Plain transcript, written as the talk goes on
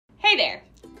Hey there,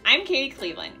 I'm Katie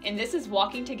Cleveland, and this is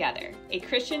Walking Together, a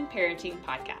Christian parenting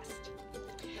podcast.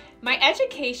 My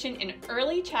education in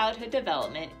early childhood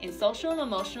development and social and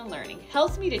emotional learning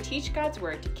helps me to teach God's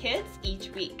Word to kids each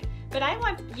week, but I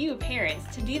want you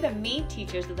parents to be the main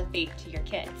teachers of the faith to your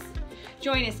kids.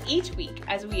 Join us each week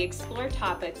as we explore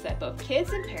topics that both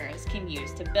kids and parents can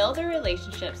use to build their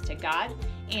relationships to God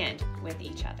and with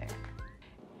each other.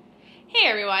 Hey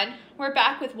everyone, we're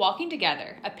back with Walking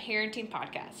Together, a parenting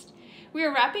podcast. We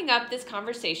are wrapping up this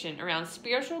conversation around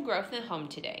spiritual growth in the home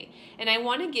today, and I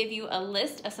want to give you a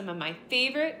list of some of my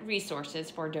favorite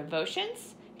resources for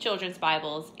devotions, children's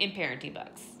Bibles, and parenting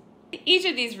books. Each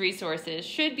of these resources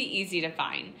should be easy to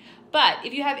find, but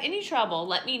if you have any trouble,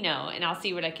 let me know and I'll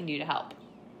see what I can do to help.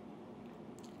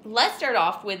 Let's start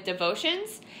off with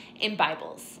devotions and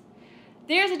Bibles.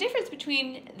 There's a difference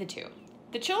between the two.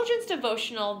 The children's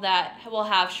devotional that will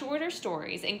have shorter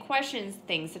stories and questions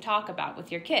things to talk about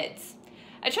with your kids.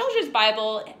 A children's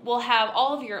Bible will have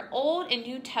all of your Old and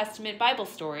New Testament Bible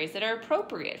stories that are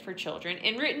appropriate for children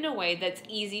and written in a way that's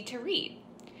easy to read.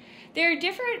 There are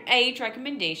different age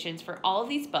recommendations for all of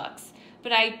these books,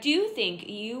 but I do think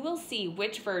you will see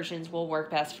which versions will work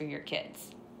best for your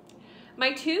kids.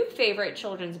 My two favorite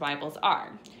children's Bibles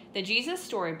are the Jesus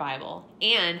Story Bible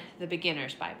and the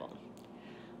Beginner's Bible.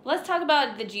 Let's talk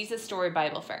about the Jesus Story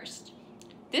Bible first.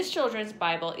 This children's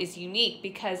Bible is unique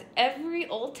because every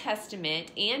Old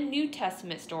Testament and New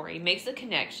Testament story makes a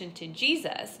connection to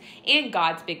Jesus and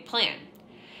God's big plan.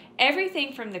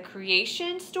 Everything from the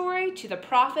creation story to the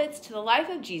prophets to the life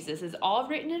of Jesus is all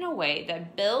written in a way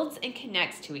that builds and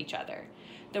connects to each other.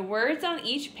 The words on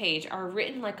each page are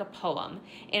written like a poem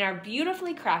and are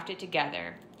beautifully crafted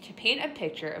together to paint a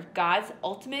picture of God's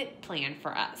ultimate plan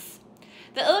for us.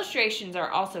 The illustrations are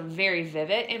also very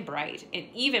vivid and bright and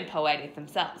even poetic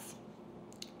themselves.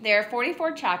 There are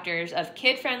 44 chapters of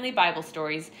kid-friendly Bible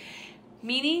stories,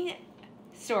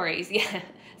 There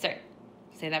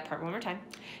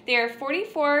are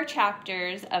 44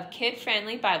 chapters of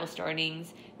kid-friendly Bible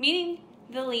stories, meaning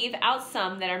they'll leave out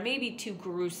some that are maybe too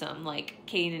gruesome, like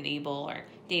Cain and Abel or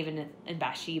David and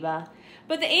Bathsheba.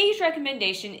 But the age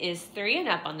recommendation is 3 and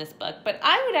up on this book, but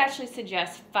I would actually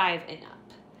suggest 5 and up.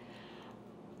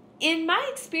 In my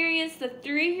experience, the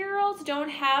 3-year-olds don't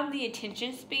have the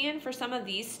attention span for some of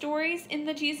these stories in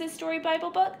the Jesus Story Bible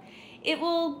book.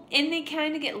 And they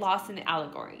kind of get lost in the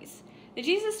allegories. The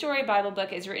Jesus Story Bible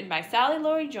book is written by Sally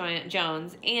Lloyd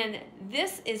Jones, and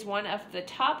this is one of the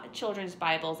top children's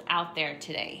Bibles out there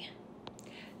today.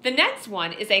 The next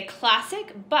one is a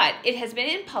classic, but it has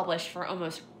been published for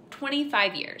almost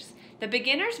 25 years. The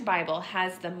Beginner's Bible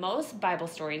has the most Bible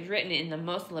stories written in the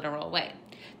most literal way.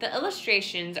 The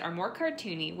illustrations are more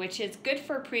cartoony, which is good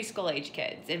for preschool age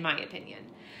kids, in my opinion.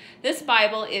 This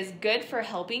Bible is good for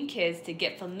helping kids to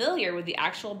get familiar with the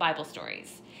actual Bible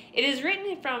stories. It is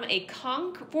written for a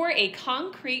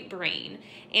concrete brain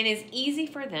and is easy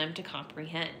for them to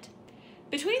comprehend.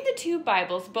 Between the two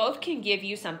Bibles, both can give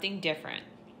you something different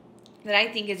that I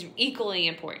think is equally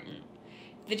important.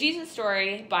 The Jesus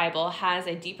Story Bible has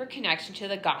a deeper connection to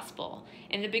the gospel,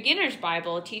 and the Beginner's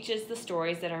Bible teaches the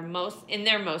stories that are in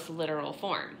their most literal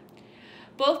form.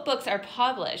 Both books are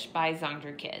published by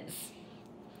Zondra Kids.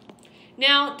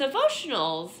 Now,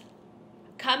 devotionals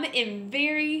come in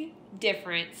very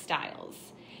different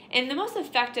styles, and the most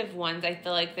effective ones I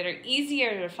feel like that are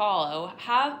easier to follow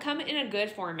come in a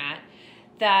good format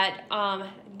that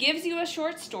gives you a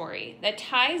short story that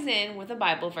ties in with a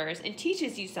Bible verse and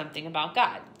teaches you something about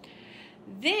God.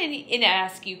 Then it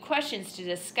asks you questions to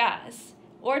discuss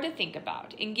or to think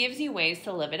about and gives you ways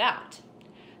to live it out.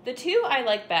 The two I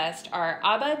like best are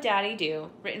Abba Daddy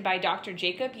Do, written by Dr.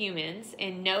 Jacob Youmans,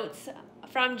 and Notes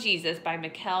from Jesus by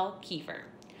Mikkel Kiefer.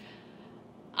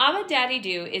 Abba Daddy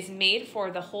Do is made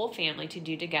for the whole family to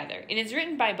do together and is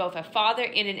written by both a father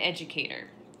and an educator.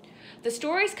 The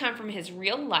stories come from his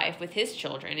real life with his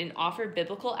children and offer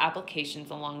biblical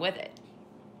applications along with it.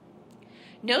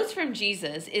 Notes from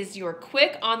Jesus is your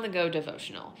quick on-the-go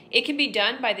devotional. It can be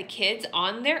done by the kids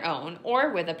on their own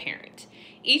or with a parent.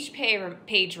 Each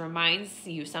page reminds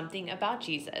you something about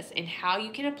Jesus and how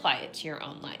you can apply it to your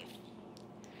own life.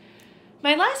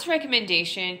 My last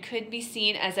recommendation could be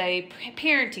seen as a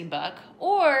parenting book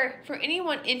or for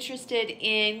anyone interested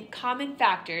in common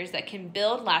factors that can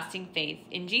build lasting faith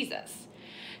in Jesus.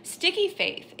 Sticky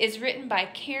Faith is written by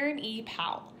Karen E.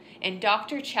 Powell and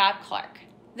Dr. Chad Clark.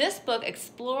 This book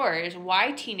explores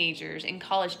why teenagers and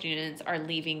college students are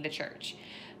leaving the church.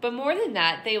 But more than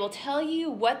that, they will tell you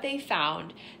what they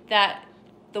found that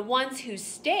the ones who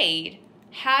stayed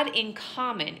had in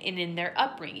common and in their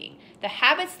upbringing, the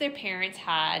habits their parents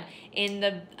had, and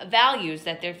the values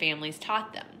that their families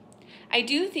taught them. I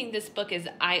do think this book is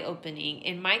eye-opening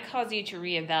and might cause you to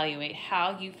reevaluate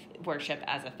how you worship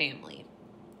as a family.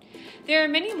 There are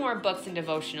many more books and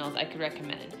devotionals I could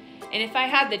recommend, and if I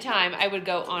had the time, I would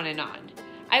go on and on.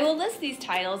 I will list these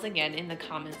titles again in the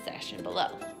comments section below.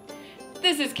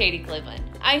 This is Katie Cleveland.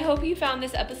 I hope you found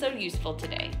this episode useful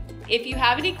today. If you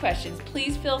have any questions,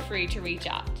 please feel free to reach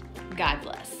out. God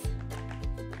bless.